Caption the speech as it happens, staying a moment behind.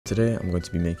Today I'm going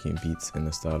to be making beats in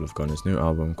the style of Gunna's new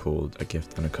album called A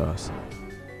Gift and a Curse.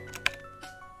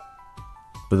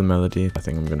 For the melody, I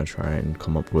think I'm going to try and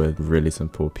come up with a really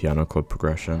simple piano chord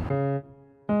progression.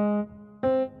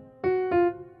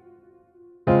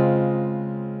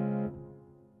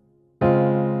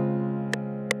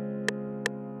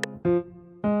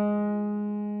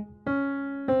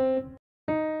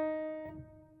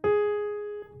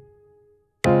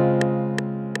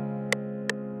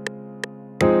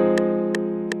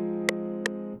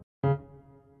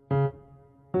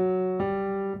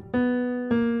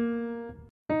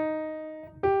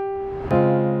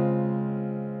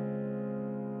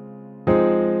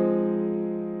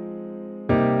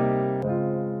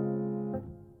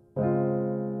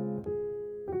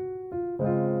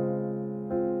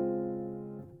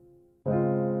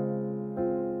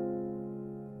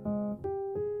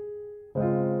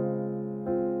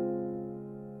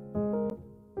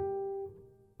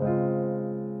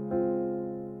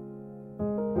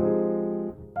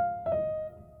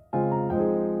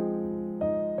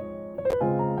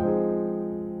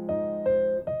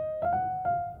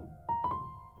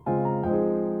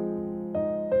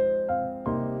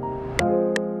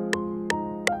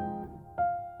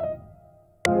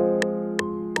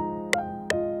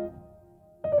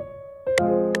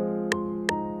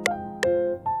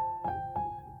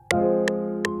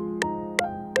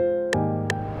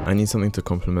 I need something to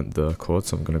complement the chords,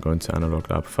 so I'm going to go into Analog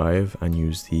Lab 5 and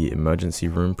use the Emergency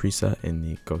Room preset in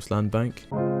the Ghostland bank.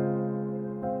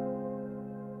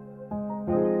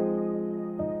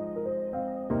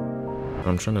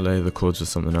 I'm trying to layer the chords with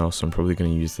something else, so I'm probably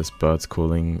going to use this Birds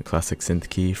Calling classic synth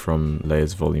key from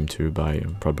Layers Volume 2 by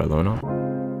Prod by Lona.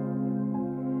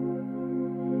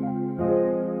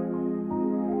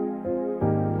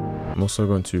 I'm also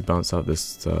going to bounce out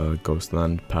this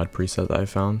Ghostland pad preset that I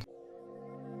found.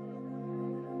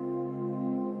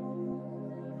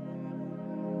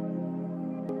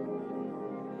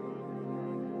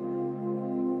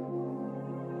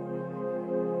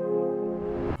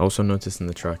 I also noticed in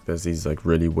the track there's these like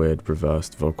really weird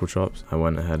reversed vocal chops. I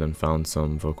went ahead and found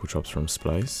some vocal chops from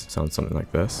Splice. Sounds something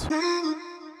like this.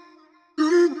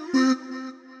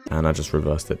 And I just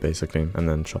reversed it basically and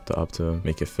then chopped it up to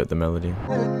make it fit the melody.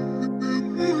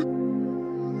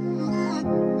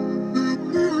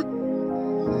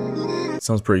 It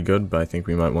sounds pretty good, but I think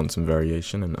we might want some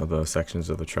variation in other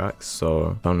sections of the tracks.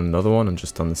 So I found another one and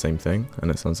just done the same thing, and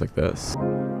it sounds like this.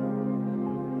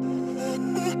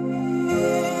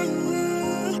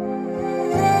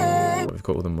 I've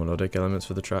got all the melodic elements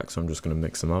for the track, so I'm just going to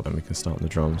mix them up and we can start on the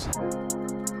drums.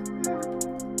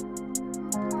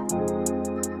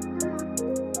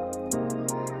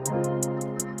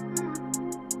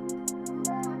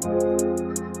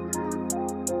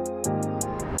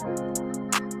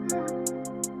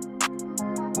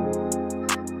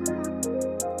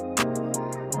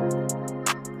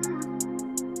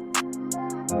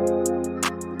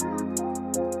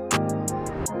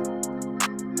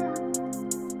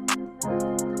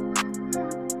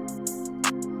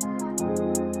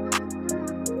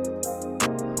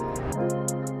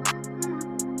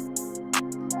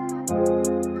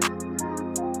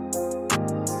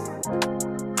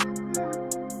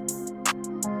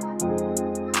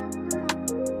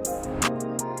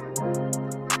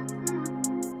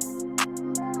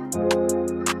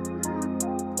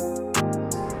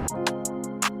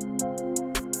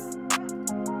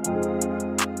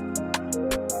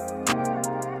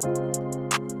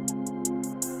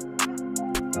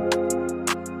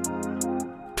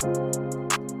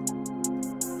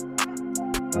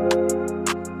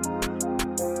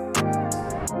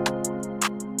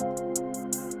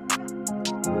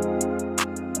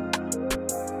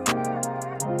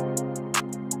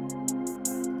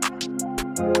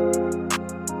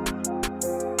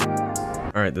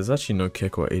 Alright, there's actually no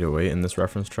kick or 808 in this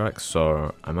reference track,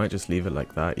 so I might just leave it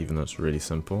like that even though it's really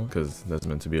simple, because there's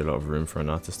meant to be a lot of room for an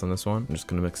artist on this one. I'm just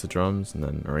going to mix the drums and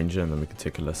then arrange it and then we can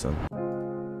take a listen.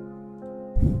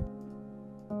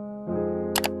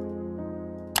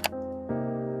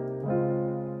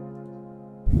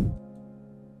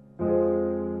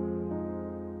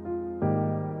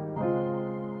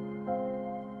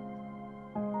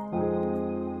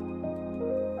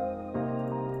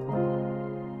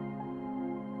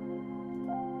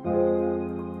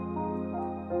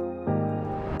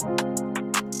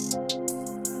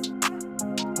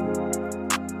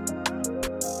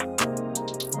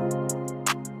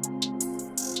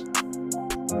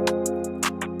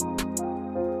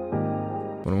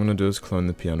 What I'm going to do is clone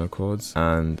the piano chords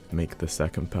and make the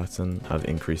second pattern have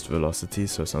increased velocity,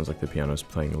 so it sounds like the piano is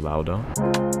playing louder.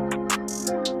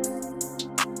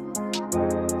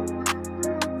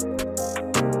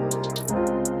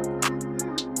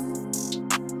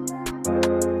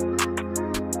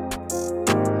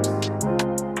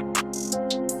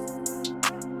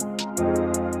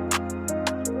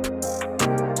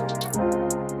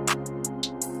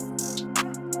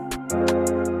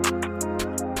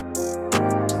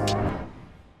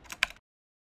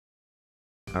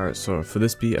 Alright, so for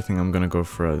this beat, I think I'm gonna go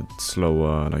for a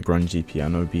slower, like grungy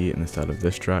piano beat instead of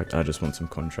this track. I just want some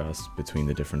contrast between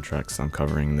the different tracks I'm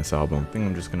covering in this album. I think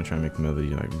I'm just gonna try and make the melody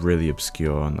like really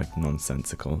obscure and like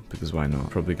nonsensical, because why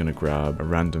not? Probably gonna grab a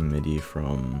random MIDI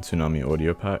from Tsunami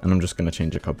Audio Pack, and I'm just gonna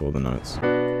change a couple of the notes.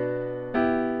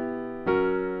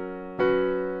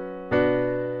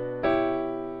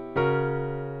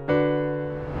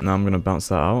 Now I'm gonna bounce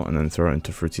that out and then throw it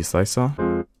into Fruity Slicer.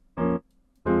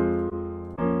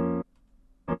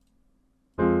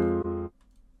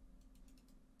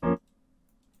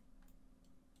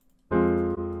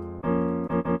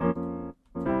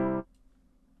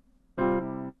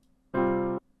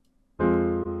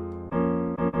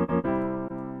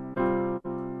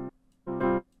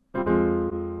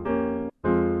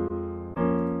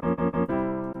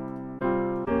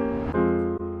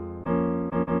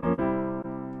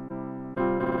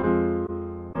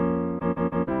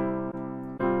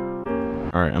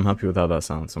 Alright, I'm happy with how that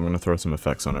sounds, so I'm gonna throw some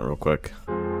effects on it real quick.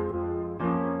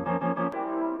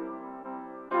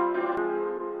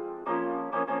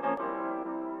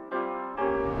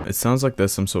 It sounds like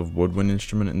there's some sort of woodwind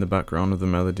instrument in the background of the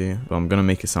melody, but I'm gonna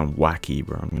make it sound wacky,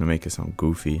 bro. I'm gonna make it sound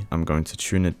goofy. I'm going to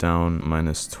tune it down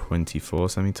 -24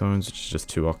 semitones, which is just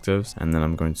 2 octaves, and then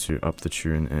I'm going to up the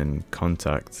tune in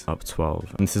Contact up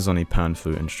 12. And this is on a pan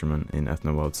flute instrument in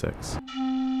Ethno World 6.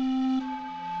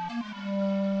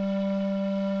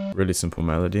 Really simple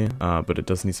melody, but it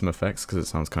does need some effects because it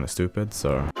sounds kind of stupid,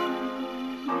 so...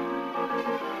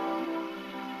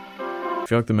 I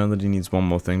feel like the melody needs one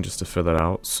more thing just to fill it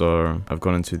out, so I've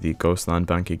gone into the Ghostland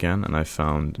bank again and I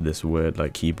found this weird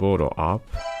like keyboard or ARP.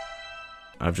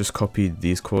 I've just copied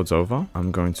these chords over.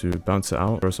 I'm going to bounce it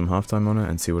out, throw some halftime on it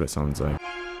and see what it sounds like.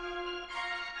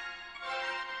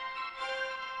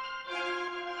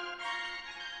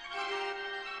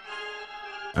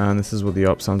 And this is what the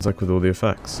ARP sounds like with all the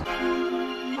effects.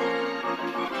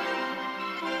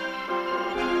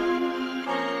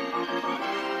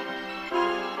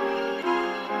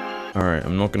 Alright,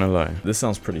 I'm not gonna lie, this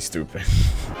sounds pretty stupid.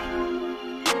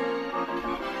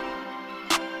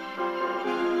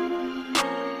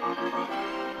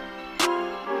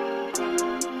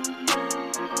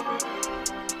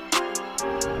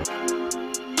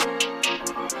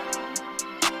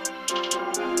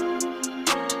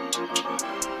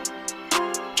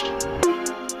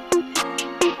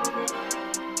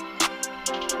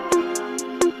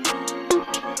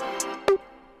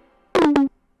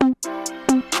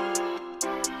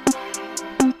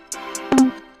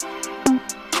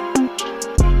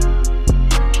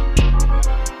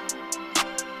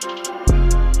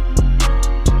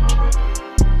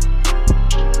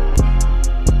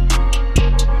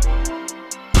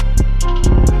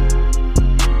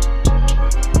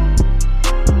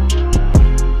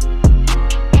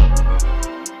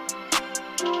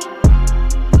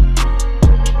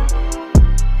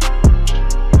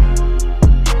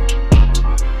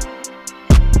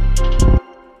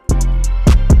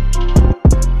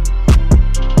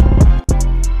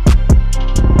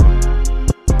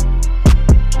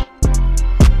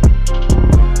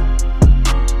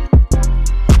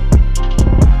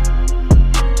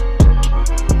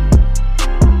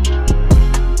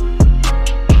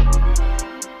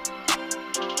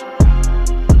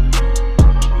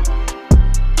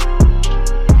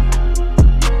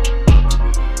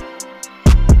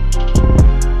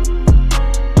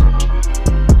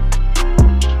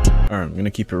 I'm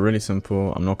gonna keep it really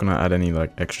simple. I'm not gonna add any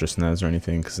like extra snares or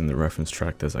anything because in the reference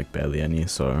track there's like barely any,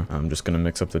 so I'm just gonna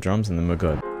mix up the drums and then we're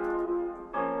good.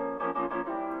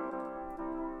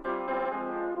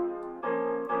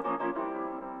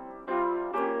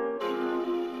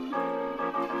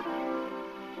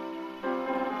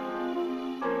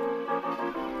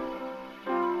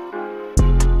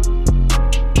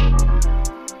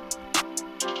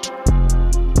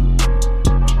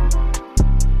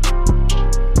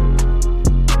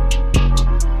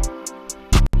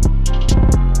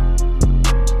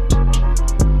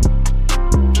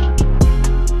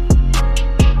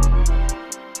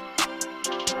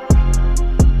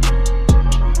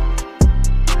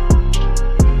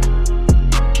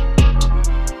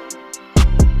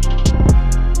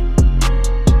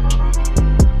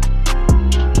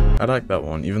 I like that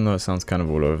one, even though it sounds kind of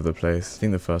all over the place. I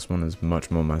think the first one is much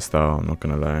more my style, I'm not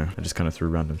gonna lie. I just kind of threw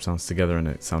random sounds together and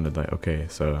it sounded like okay.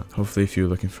 So hopefully if you're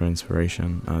looking for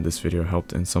inspiration, this video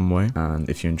helped in some way. And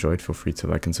if you enjoyed, feel free to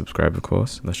like and subscribe, of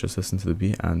course. Let's just listen to the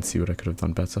beat and see what I could have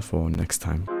done better for next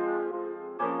time.